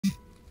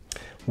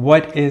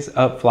What is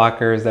up,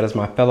 Flockers? That is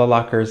my fellow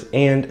lockers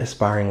and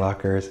aspiring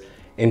lockers.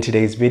 In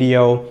today's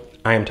video,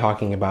 I am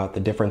talking about the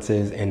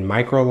differences in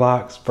micro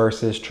locks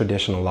versus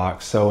traditional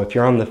locks. So if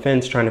you're on the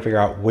fence trying to figure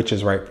out which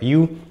is right for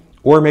you,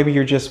 or maybe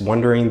you're just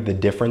wondering the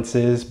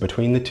differences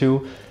between the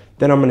two,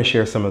 then I'm going to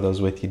share some of those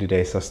with you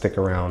today, so stick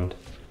around.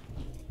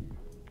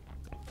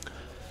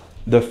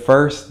 The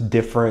first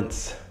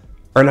difference,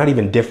 or not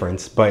even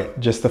difference, but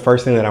just the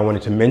first thing that I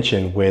wanted to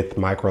mention with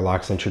micro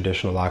locks and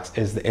traditional locks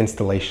is the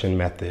installation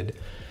method.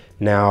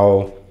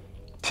 Now,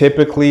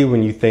 typically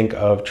when you think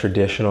of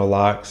traditional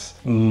locks,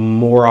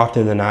 more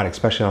often than not,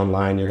 especially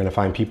online, you're gonna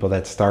find people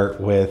that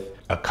start with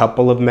a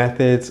couple of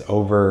methods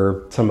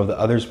over some of the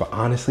others. But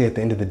honestly, at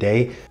the end of the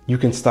day, you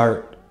can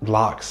start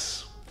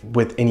locks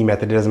with any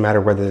method. It doesn't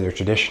matter whether they're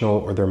traditional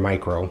or they're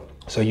micro.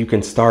 So you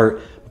can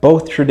start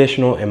both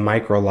traditional and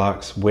micro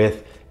locks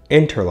with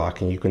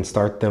interlocking. You can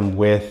start them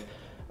with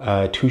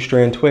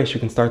two-strand twists. You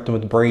can start them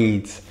with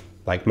braids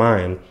like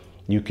mine.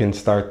 You can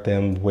start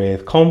them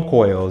with comb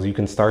coils. You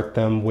can start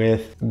them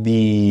with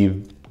the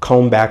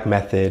comb back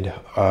method.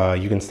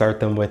 You can start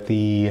them with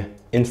the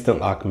instant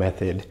lock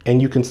method, and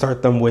you can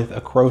start them with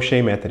a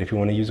crochet method if you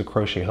want to use a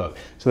crochet hook.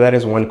 So that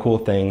is one cool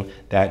thing,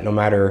 that no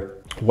matter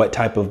what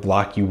type of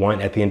lock you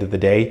want at the end of the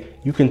day,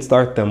 you can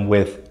start them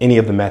with any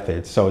of the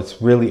methods. So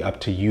it's really up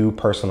to you,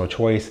 personal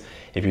choice.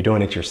 If you're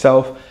doing it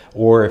yourself,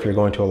 or if you're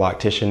going to a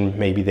loctician,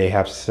 maybe they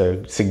have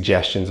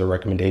suggestions or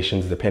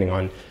recommendations depending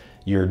on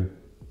your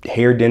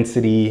hair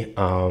density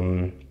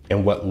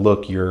and what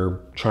look you're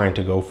trying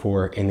to go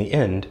for in the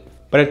end.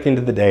 But at the end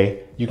of the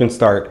day, you can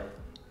start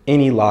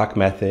any lock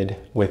method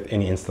with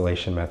any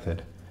installation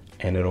method,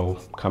 and it'll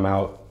come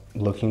out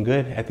looking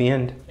good at the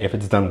end if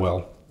it's done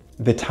well.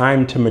 The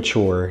time to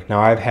mature.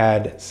 Now, I've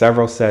had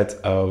several sets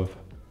of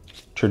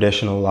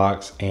traditional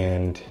locks,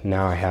 and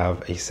now I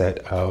have a set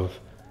of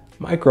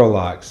micro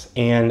locks.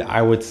 And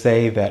I would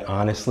say that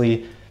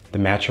honestly, the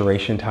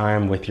maturation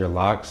time with your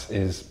locks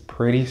is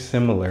pretty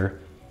similar.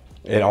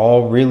 It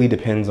all really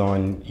depends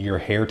on your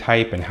hair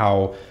type and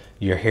how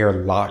your hair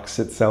locks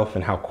itself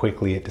and how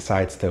quickly it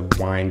decides to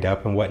wind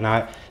up and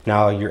whatnot.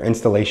 Now, your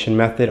installation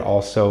method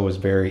also is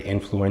very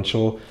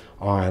influential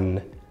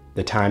on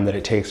the time that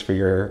it takes for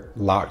your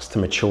locks to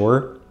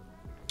mature.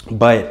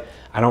 But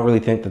I don't really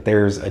think that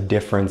there's a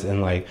difference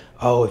in like,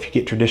 oh, if you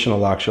get traditional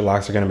locks, your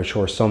locks are gonna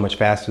mature so much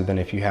faster than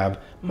if you have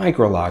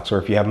micro locks,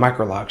 or if you have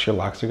micro locks, your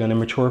locks are gonna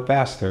mature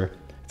faster.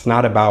 It's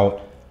not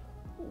about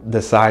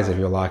the size of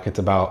your lock, it's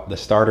about the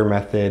starter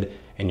method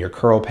and your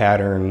curl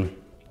pattern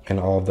and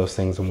all of those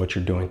things and what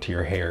you're doing to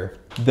your hair.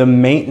 The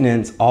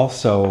maintenance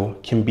also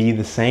can be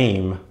the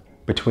same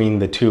between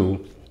the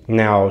two.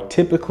 Now,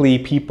 typically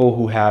people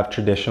who have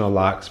traditional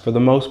locks, for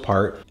the most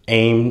part,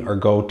 aim or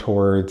go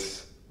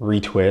towards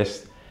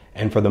retwist.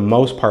 And for the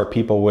most part,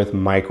 people with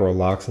micro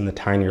locks and the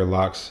tinier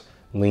locks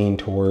lean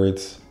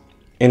towards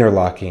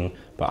interlocking.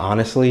 But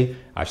honestly,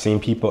 I've seen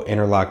people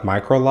interlock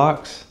micro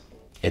locks.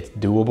 It's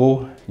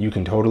doable. You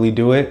can totally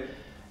do it.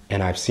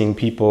 And I've seen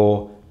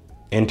people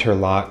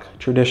interlock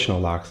traditional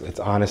locks. It's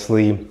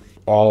honestly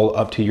all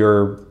up to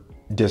your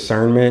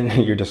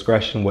discernment, your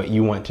discretion, what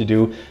you want to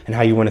do and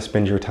how you want to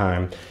spend your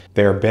time.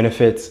 There are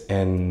benefits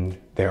and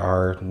there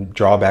are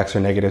drawbacks or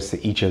negatives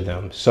to each of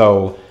them.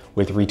 So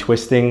with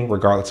retwisting,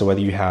 regardless of whether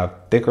you have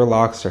thicker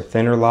locks or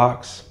thinner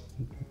locks,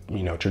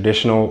 you know,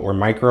 traditional or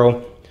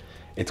micro,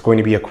 it's going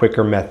to be a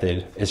quicker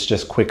method. It's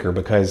just quicker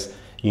because,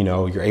 you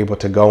know, you're able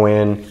to go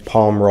in,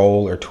 palm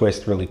roll or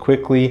twist really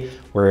quickly.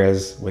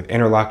 Whereas with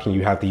interlocking,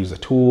 you have to use a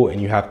tool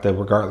and you have to,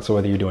 regardless of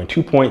whether you're doing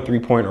 2-point,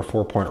 3-point or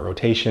 4-point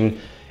rotation,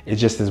 it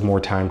just is more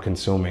time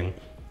consuming.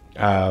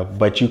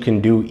 But you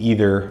can do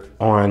either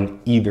on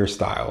either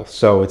style.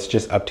 So it's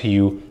just up to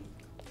you.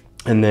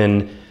 And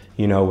then,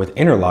 you know, with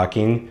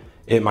interlocking,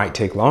 it might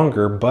take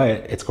longer,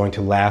 but it's going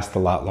to last a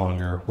lot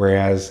longer.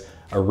 Whereas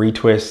a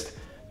retwist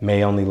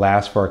may only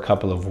last for a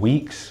couple of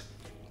weeks.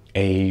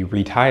 A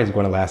retie is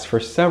going to last for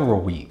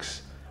several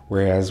weeks.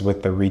 Whereas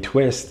with the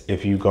retwist,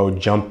 if you go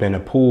jump in a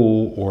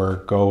pool or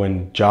go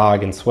and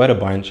jog and sweat a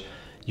bunch,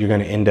 you're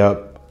going to end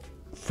up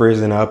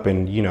frizzing up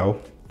and, you know,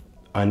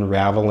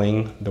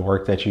 unraveling the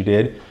work that you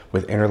did.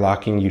 With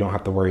interlocking, you don't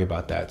have to worry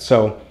about that.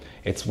 So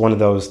it's one of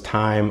those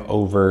time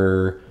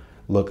over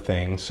look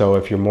things. So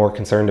if you're more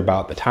concerned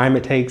about the time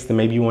it takes, then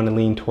maybe you want to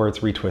lean towards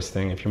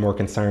retwisting. If you're more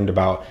concerned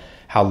about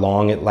how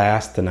long it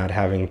lasts and not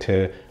having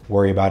to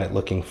worry about it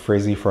looking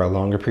frizzy for a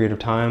longer period of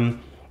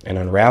time and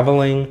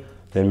unraveling,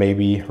 then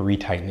maybe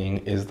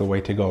retightening is the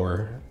way to go,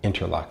 or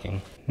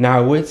interlocking. Now,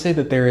 I would say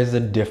that there is a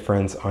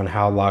difference on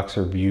how locks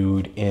are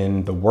viewed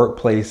in the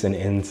workplace and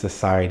in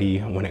society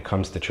when it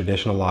comes to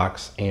traditional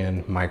locks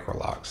and micro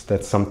locks.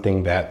 That's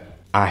something that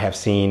I have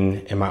seen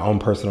in my own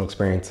personal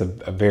experience, a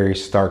very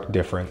stark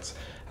difference.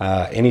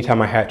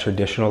 Anytime I had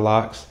traditional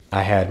locks,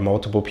 I had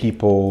multiple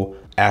people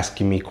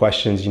asking me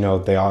questions. You know,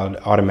 they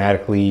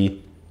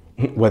automatically,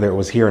 whether it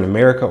was here in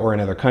America or in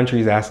other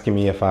countries, asking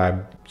me if I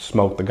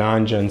smoked the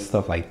ganja and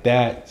stuff like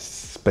that.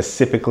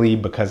 Specifically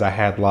because I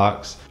had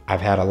locks,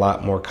 I've had a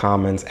lot more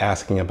comments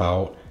asking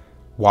about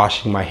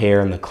washing my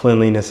hair and the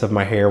cleanliness of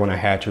my hair when I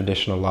had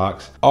traditional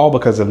locks, all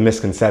because of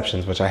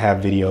misconceptions, which I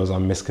have videos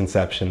on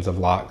misconceptions of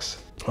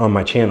locks on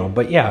my channel.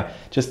 But yeah,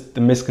 just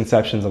the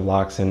misconceptions of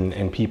locks,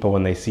 and people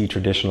when they see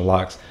traditional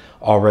locks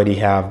already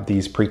have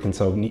these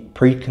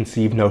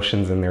preconceived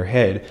notions in their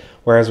head.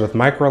 Whereas with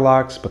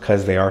Microlocs,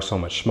 because they are so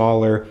much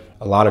smaller,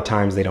 a lot of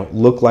times they don't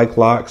look like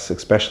locks,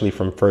 especially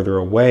from further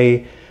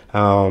away.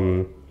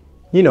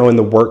 You know, in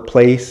the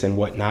workplace and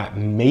whatnot,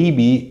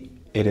 maybe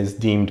it is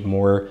deemed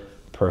more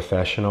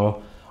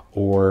professional,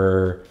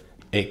 or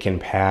it can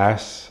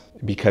pass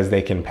because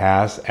they can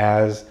pass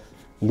as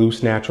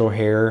loose natural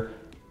hair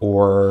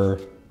or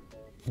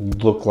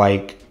look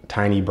like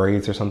tiny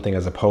braids or something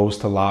as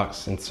opposed to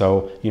locks. And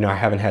so, you know, I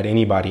haven't had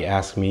anybody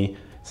ask me,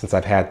 since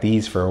I've had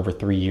these for over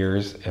 3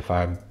 years, if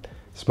I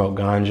smoked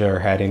ganja or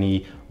had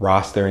any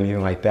Rasta or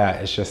anything like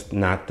that. It's just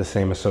not the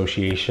same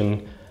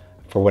association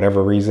for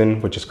whatever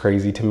reason, which is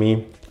crazy to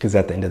me, because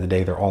at the end of the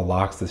day, they're all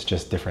locks. It's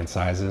just different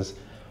sizes.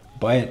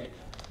 But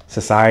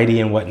society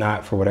and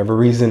whatnot, for whatever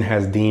reason,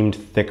 has deemed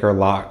thicker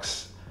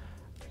locks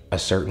a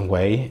certain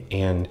way.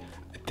 And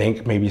I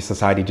think maybe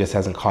society just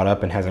hasn't caught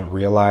up and hasn't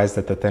realized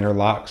that the thinner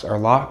locks are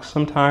locks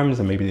sometimes,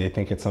 and maybe they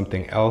think it's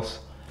something else.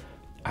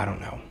 I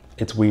don't know.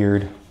 It's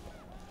weird,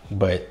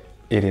 but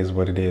it is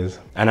what it is.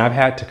 And I've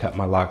had to cut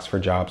my locks for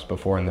jobs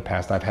before in the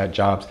past. I've had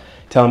jobs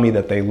tell me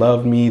that they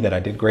loved me, that I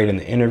did great in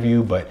the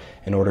interview, but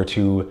in order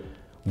to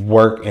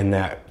work in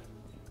that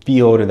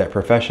field or that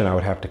profession, I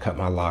would have to cut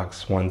my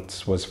locks.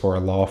 Once was for a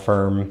law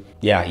firm.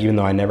 Yeah, even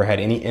though I never had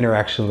any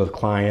interactions with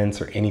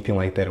clients or anything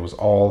like that, it was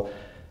all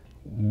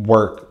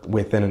work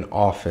within an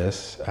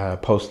office,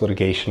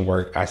 post-litigation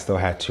work, I still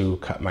had to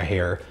cut my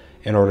hair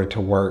in order to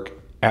work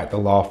at the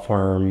law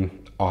firm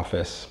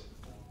office.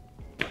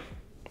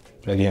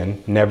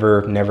 Again,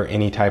 never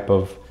any type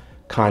of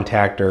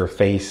contact or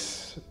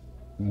face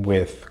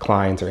with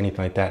clients or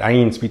anything like that. I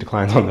didn't even speak to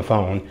clients on the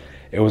phone.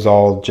 It was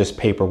all just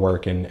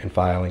paperwork and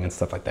filing and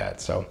stuff like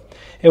that. So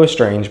it was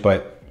strange,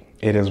 but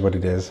it is what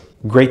it is.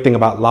 Great thing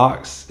about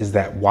locks is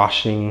that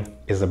washing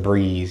is a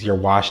breeze. Your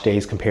wash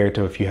days compared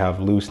to if you have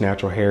loose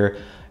natural hair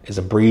is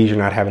a breeze. You're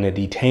not having to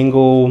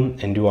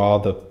detangle and do all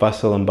the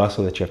bustle and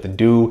bustle that you have to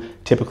do.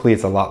 Typically,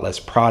 it's a lot less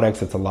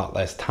products. It's a lot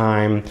less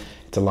time.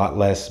 It's a lot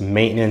less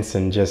maintenance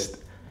and just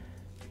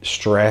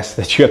stress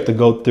that you have to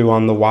go through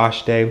on the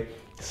wash day.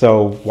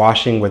 So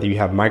washing, whether you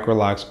have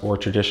Microlocs or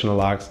traditional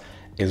locks,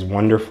 is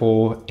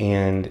wonderful,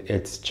 and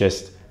it's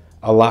just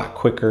a lot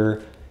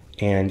quicker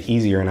and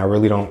easier. And I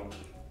really don't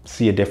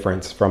see a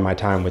difference from my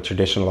time with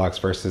traditional locks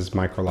versus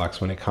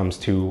Microlocs when it comes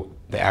to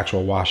the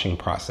actual washing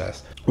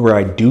process. Where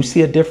I do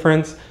see a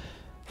difference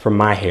from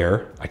my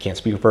hair, I can't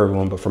speak for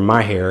everyone, but from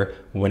my hair,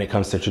 when it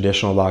comes to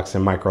traditional locks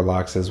and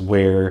Microlocs, is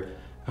where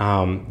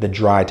the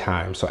dry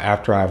time. So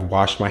after I've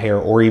washed my hair,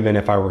 or even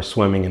if I were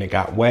swimming and it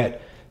got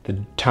wet, the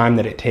time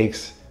that it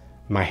takes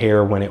my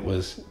hair when it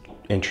was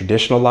in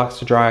traditional locks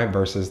to dry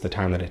versus the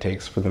time that it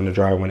takes for them to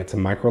dry when it's in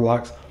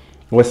Microlocs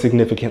was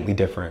significantly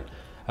different.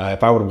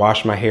 If I would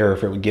wash my hair,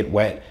 if it would get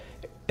wet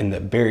in the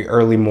very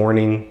early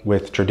morning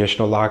with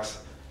traditional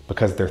locks,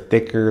 because they're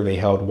thicker, they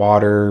held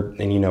water,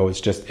 and you know,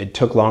 it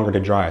took longer to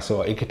dry.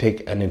 So it could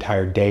take an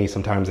entire day,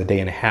 sometimes a day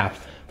and a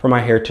half, for my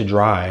hair to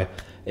dry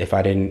if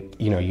I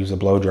didn't, you know, use a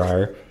blow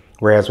dryer.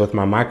 Whereas with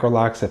my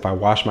Microlocs, if I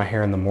wash my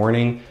hair in the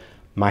morning,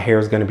 my hair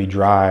is going to be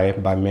dry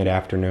by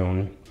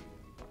mid-afternoon.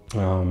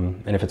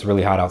 And if it's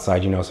really hot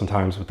outside, you know,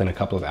 sometimes within a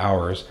couple of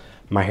hours,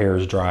 my hair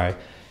is dry.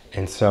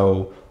 And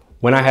so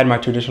when I had my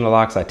traditional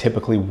locks, I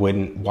typically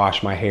wouldn't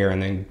wash my hair and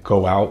then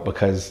go out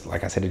because,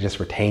 like I said, it just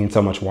retained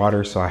so much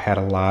water. So I had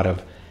a lot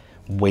of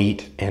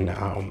weight, and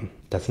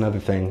that's another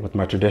thing. With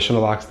my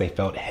traditional locks, they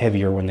felt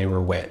heavier when they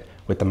were wet.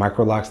 With the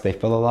Microlocs, they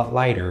feel a lot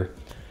lighter.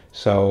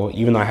 So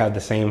even though I had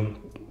the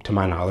same, to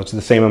my knowledge,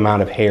 the same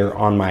amount of hair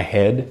on my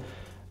head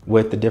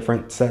with the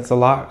different sets of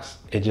locks,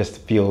 it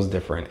just feels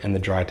different, and the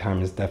dry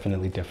time is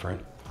definitely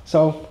different.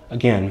 So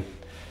again,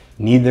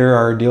 neither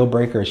are a deal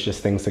breaker. It's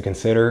just things to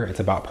consider. It's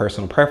about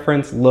personal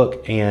preference,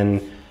 look,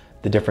 and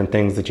the different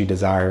things that you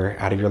desire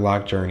out of your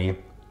lock journey.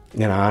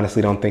 And I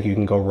honestly don't think you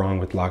can go wrong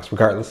with locks,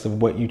 regardless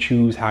of what you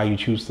choose, how you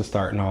choose to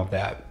start, and all of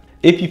that.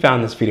 If you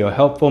found this video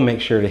helpful,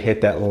 make sure to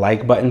hit that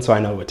like button so I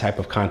know what type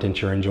of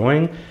content you're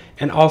enjoying,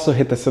 and also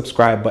hit the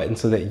subscribe button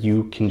so that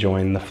you can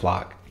join the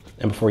flock.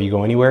 And before you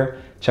go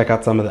anywhere, check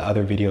out some of the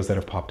other videos that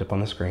have popped up on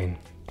the screen.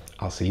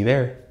 I'll see you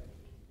there.